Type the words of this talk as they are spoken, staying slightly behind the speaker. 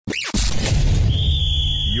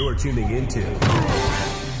You're tuning into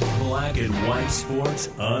Black and White Sports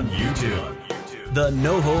on YouTube. The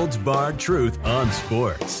no-holds-barred truth on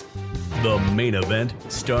sports. The main event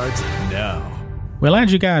starts now. Well,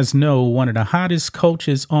 as you guys know, one of the hottest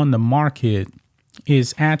coaches on the market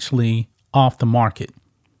is actually off the market.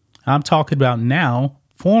 I'm talking about now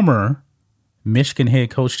former Michigan head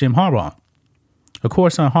coach Jim Harbaugh. Of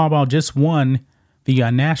course, Harbaugh just won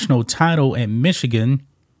the national title at Michigan,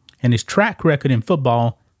 and his track record in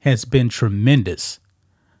football has been tremendous.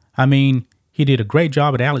 I mean, he did a great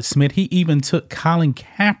job at Alex Smith. He even took Colin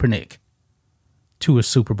Kaepernick to a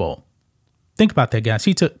Super Bowl. Think about that, guys.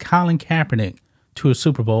 He took Colin Kaepernick to a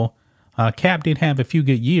Super Bowl. Cap did have a few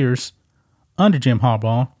good years under Jim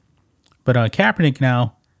Harbaugh, but Kaepernick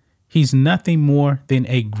now, he's nothing more than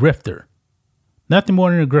a grifter. Nothing more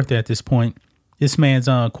than a grifter at this point. This man's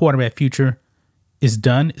quarterback future is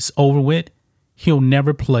done. It's over with. He'll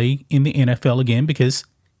never play in the NFL again because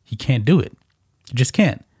he can't do it. He just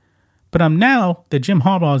can't. But now that Jim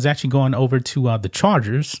Harbaugh is actually going over to the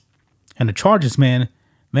Chargers, and the Chargers, man,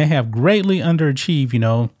 they have greatly underachieved,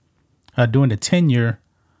 during the tenure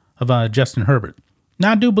of Justin Herbert.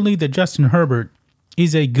 Now, I do believe that Justin Herbert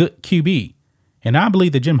is a good QB, and I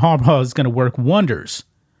believe that Jim Harbaugh is going to work wonders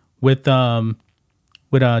with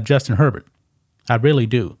Justin Herbert. I really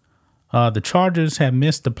do. The Chargers have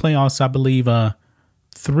missed the playoffs, I believe,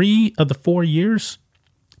 3 of the 4 years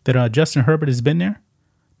that Justin Herbert has been there.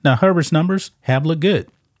 Now, Herbert's numbers have looked good.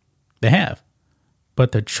 They have.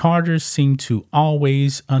 But the Chargers seem to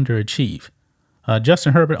always underachieve.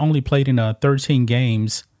 Justin Herbert only played in 13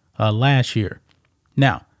 games last year.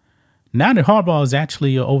 Now that Harbaugh is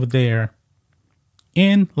actually over there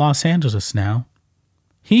in Los Angeles now,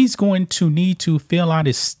 he's going to need to fill out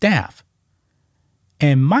his staff.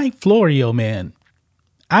 And Mike Florio, man,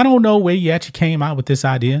 I don't know where you actually came out with this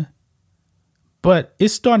idea, but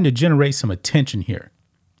it's starting to generate some attention here.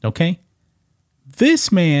 Okay?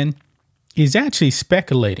 This man is actually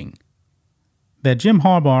speculating that Jim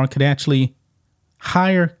Harbaugh could actually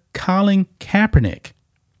hire Colin Kaepernick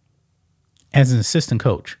as an assistant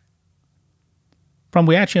coach. From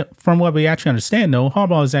what we actually understand, though,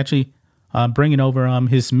 Harbaugh is actually bringing over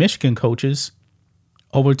his Michigan coaches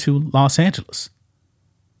over to Los Angeles.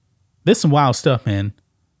 This is some wild stuff, man.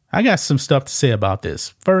 I got some stuff to say about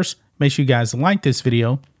this. First, make sure you guys like this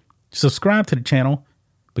video, subscribe to the channel,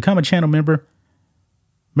 become a channel member.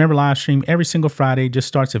 Member live stream every single Friday just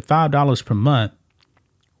starts at $5 per month,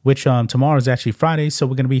 which tomorrow is actually Friday, so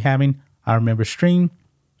we're going to be having our member stream.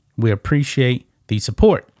 We appreciate the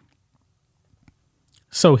support.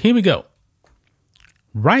 So here we go.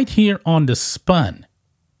 Right here on the Spun,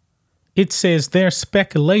 it says there's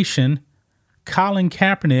speculation Colin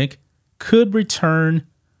Kaepernick could return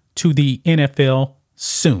to the NFL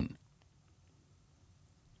soon.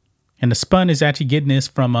 And the Spun is actually getting this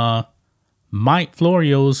from Mike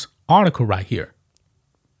Florio's article right here,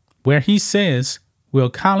 where he says,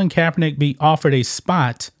 will Colin Kaepernick be offered a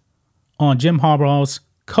spot on Jim Harbaugh's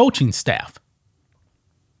coaching staff?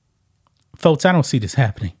 Folks, I don't see this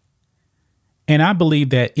happening. And I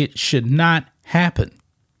believe that it should not happen.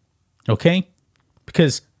 Okay?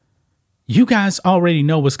 Because you guys already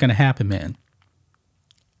know what's going to happen, man.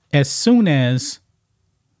 As soon as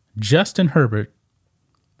Justin Herbert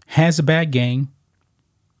has a bad game,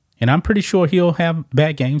 and I'm pretty sure he'll have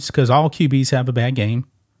bad games because all QBs have a bad game,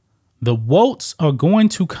 the Wolves are going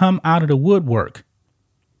to come out of the woodwork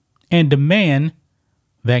and demand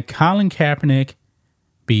that Colin Kaepernick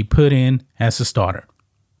be put in as a starter.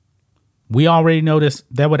 We already know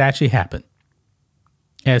that would actually happen.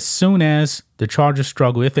 As soon as the Chargers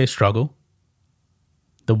struggle, if they struggle,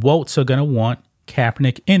 the Wolves are going to want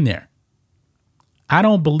Kaepernick in there. I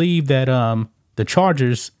don't believe that the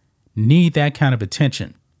Chargers need that kind of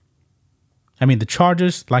attention. I mean, the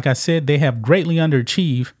Chargers, like I said, they have greatly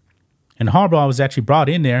underachieved, and Harbaugh was actually brought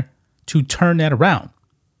in there to turn that around.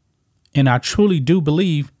 And I truly do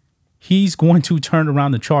believe he's going to turn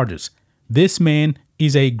around the Chargers. This man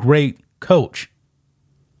is a great coach.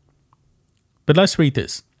 But let's read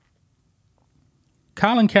this.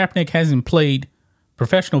 Colin Kaepernick hasn't played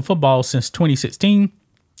professional football since 2016,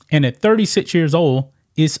 and at 36 years old,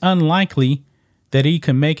 it's unlikely that he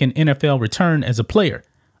can make an NFL return as a player.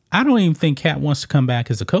 I don't even think Cap wants to come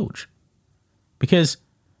back as a coach, because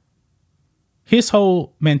his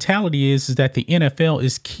whole mentality is that the NFL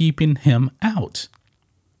is keeping him out.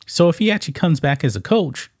 So if he actually comes back as a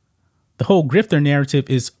coach, the whole grifter narrative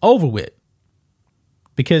is over with,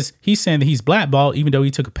 because he's saying that he's blackballed even though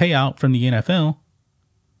he took a payout from the NFL.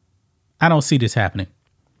 I don't see this happening.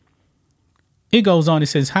 It goes on. It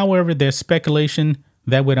says, however, there's speculation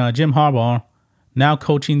that with Jim Harbaugh, now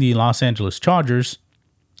coaching the Los Angeles Chargers,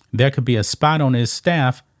 there could be a spot on his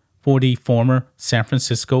staff for the former San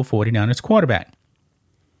Francisco 49ers quarterback.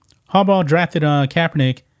 Harbaugh drafted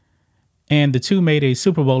Kaepernick, and the two made a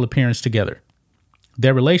Super Bowl appearance together.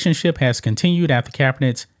 Their relationship has continued after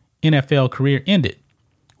Kaepernick's NFL career ended,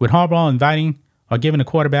 with Harbaugh inviting or giving the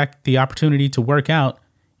quarterback the opportunity to work out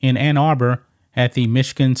in Ann Arbor at the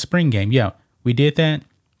Michigan spring game. Yeah, we did that.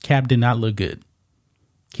 Cap did not look good.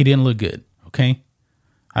 He didn't look good, okay?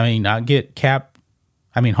 I mean, I get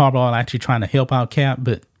Harbaugh actually trying to help out Cap,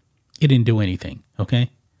 but it didn't do anything, okay?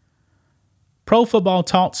 Pro Football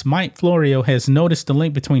Talk's Mike Florio has noticed the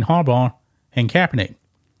link between Harbaugh and Kaepernick.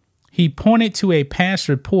 He pointed to a past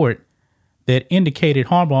report that indicated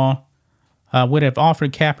Harbaugh would have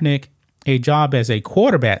offered Kaepernick a job as a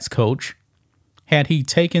quarterbacks coach had he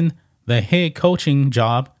taken the head coaching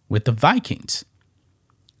job with the Vikings.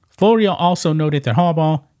 Florio also noted that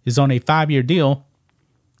Harbaugh is on a 5-year deal,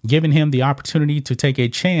 giving him the opportunity to take a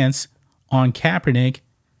chance on Kaepernick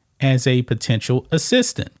as a potential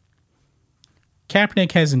assistant.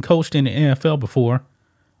 Kaepernick hasn't coached in the NFL before,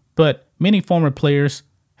 but many former players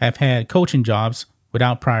have had coaching jobs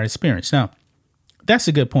without prior experience. Now, that's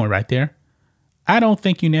a good point right there. I don't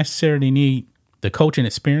think you necessarily need the coaching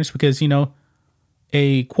experience because,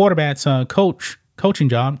 a quarterback's coaching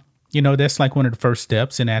job, that's like one of the first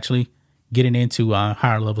steps in actually getting into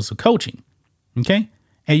higher levels of coaching. Okay?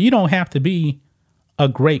 And you don't have to be a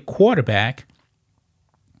great quarterback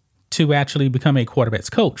to actually become a quarterback's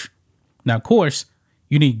coach. Now, of course,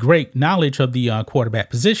 you need great knowledge of the quarterback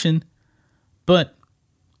position, but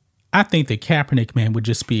I think that Kaepernick, man, would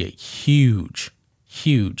just be a huge,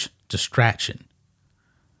 huge distraction.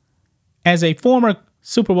 As a former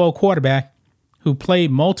Super Bowl quarterback who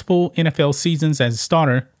played multiple NFL seasons as a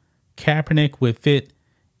starter, Kaepernick would fit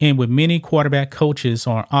in with many quarterback coaches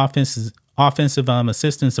or offensive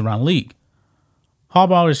assistants around the league.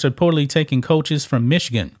 Harbaugh is reportedly taking coaches from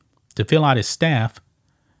Michigan to fill out his staff,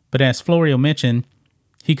 but as Florio mentioned,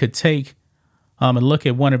 he could take a look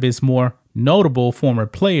at one of his more notable former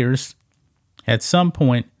players at some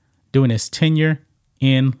point during his tenure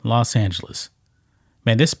in Los Angeles.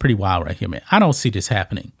 Man, this is pretty wild right here, man. I don't see this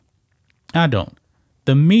happening. I don't.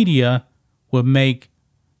 The media would make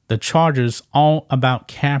the Chargers all about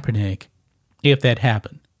Kaepernick if that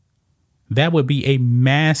happened. That would be a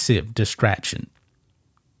massive distraction.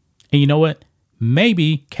 And you know what?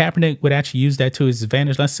 Maybe Kaepernick would actually use that to his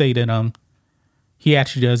advantage. Let's say that he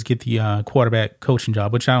actually does get the quarterback coaching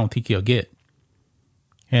job, which I don't think he'll get.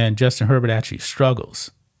 And Justin Herbert actually struggles.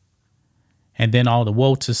 And then all the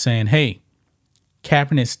votes are saying, hey,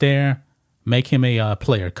 Kaepernick's there, make him a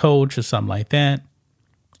player coach or something like that.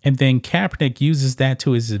 And then Kaepernick uses that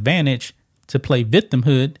to his advantage to play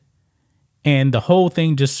victimhood, and the whole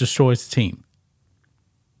thing just destroys the team.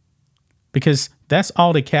 Because that's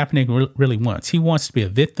all that Kaepernick really wants. He wants to be a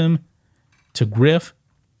victim, to grift.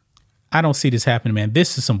 I don't see this happening, man.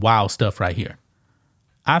 This is some wild stuff right here.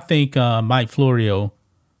 I think Mike Florio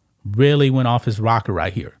really went off his rocker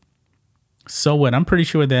right here. So what? I'm pretty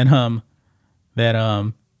sure that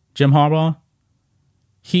Jim Harbaugh,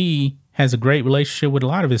 he has a great relationship with a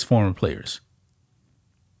lot of his former players.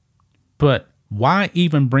 But why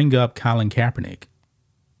even bring up Colin Kaepernick?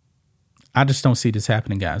 I just don't see this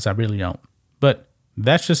happening, guys. I really don't. But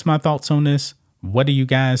that's just my thoughts on this. What do you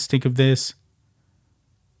guys think of this?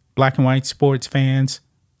 Black and white sports fans,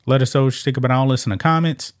 let us know what you think about all this in the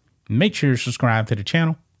comments. Make sure you subscribe to the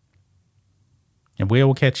channel. And we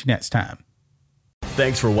will catch you next time.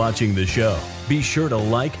 Thanks for watching the show. Be sure to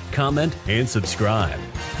like, comment, and subscribe.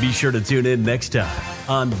 Be sure to tune in next time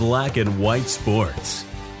on Black and White Sports.